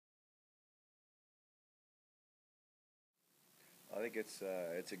think it's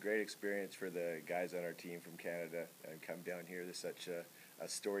a great experience for the guys on our team from Canada and come down here. There's such a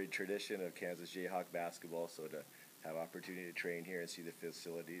storied tradition of Kansas Jayhawk basketball, so to have opportunity to train here and see the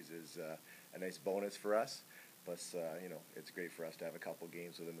facilities is a nice bonus for us. Plus, it's great for us to have a couple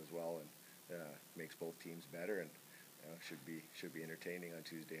games with them as well, and makes both teams better, and should be entertaining on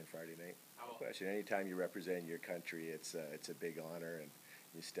Tuesday and Friday night. No question. Anytime you represent your country, it's a big honor, and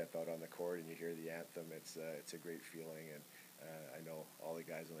you step out on the court and you hear the anthem. It's a great feeling, and I know all the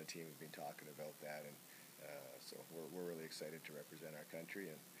guys on the team have been talking about that, and so we're really excited to represent our country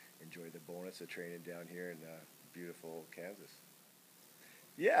and enjoy the bonus of training down here in beautiful Kansas.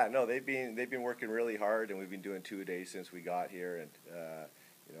 Yeah, no, they've been working really hard, and we've been doing 2 a day since we got here, and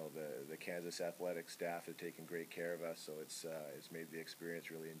the Kansas athletic staff has taken great care of us, so it's made the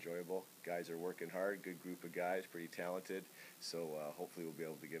experience really enjoyable. Guys are working hard, good group of guys, pretty talented, so hopefully we'll be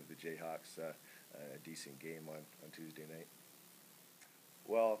able to give the Jayhawks a decent game on Tuesday night.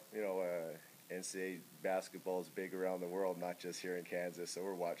 Well, NCAA basketball is big around the world, not just here in Kansas, so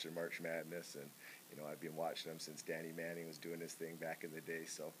we're watching March Madness, and I've been watching them since Danny Manning was doing his thing back in the day,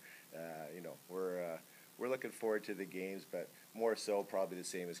 so we're looking forward to the games, but more so probably the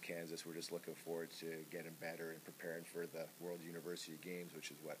same as Kansas. We're just looking forward to getting better and preparing for the World University Games, which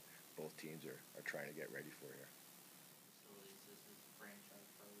is what both teams are trying to get ready for here.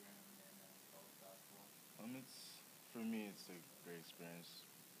 For me, it's a great experience.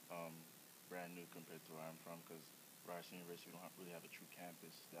 Brand new compared to where I'm from, because Rice University, we don't really have a true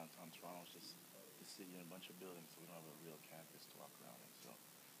campus. Downtown Toronto is just the city and a bunch of buildings, so we don't have a real campus to walk around in. So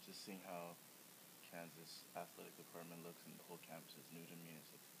just seeing how Kansas athletic department looks and the whole campus is new to me.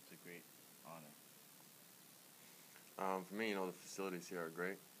 It's a great honor. For me, the facilities here are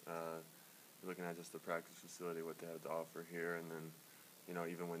great. Looking at just the practice facility, what they have to offer here, and then,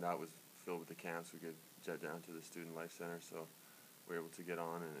 even when that was filled with the camps, we could jet down to the Student Life Center, so we were able to get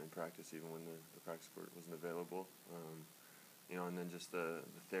on and practice even when the practice court wasn't available. And then just the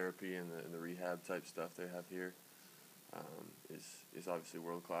therapy and the rehab type stuff they have here is obviously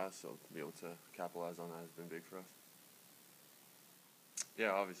world class, so to be able to capitalize on that has been big for us.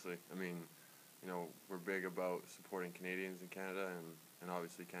 Yeah, obviously. We're big about supporting Canadians in Canada, and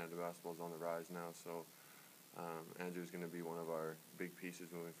obviously Canada basketball is on the rise now, so Andrew's going to be one of our big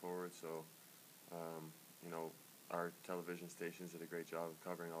pieces moving forward, so our television stations did a great job of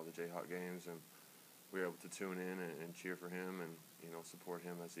covering all the Jayhawk games, and we were able to tune in and cheer for him and support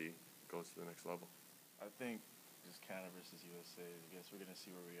him as he goes to the next level. I think just Canada versus USA, I guess we're going to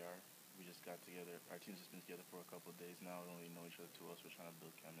see where we are. We just got together. Our team's just been together for a couple of days now. We don't really know each other too well, so we're trying to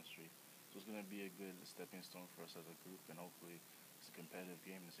build chemistry. So it's going to be a good stepping stone for us as a group, and hopefully it's a competitive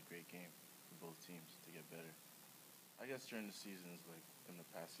game and it's a great game for both teams to get better. I guess during the seasons, like in the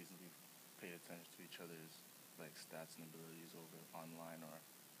past seasons, we've paid attention to each other's stats and abilities over online, or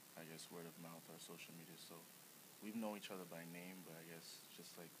I guess word of mouth or social media. So we've known each other by name, but I guess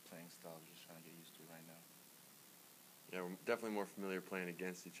just playing style, we're just trying to get used to it right now. Yeah, we're definitely more familiar playing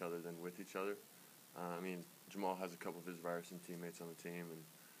against each other than with each other. Jahmal has a couple of his Ryerson teammates on the team, and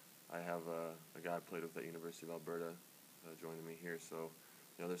I have a guy I played with at University of Alberta joining me here. So,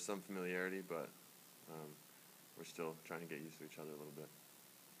 there's some familiarity, but we're still trying to get used to each other a little bit.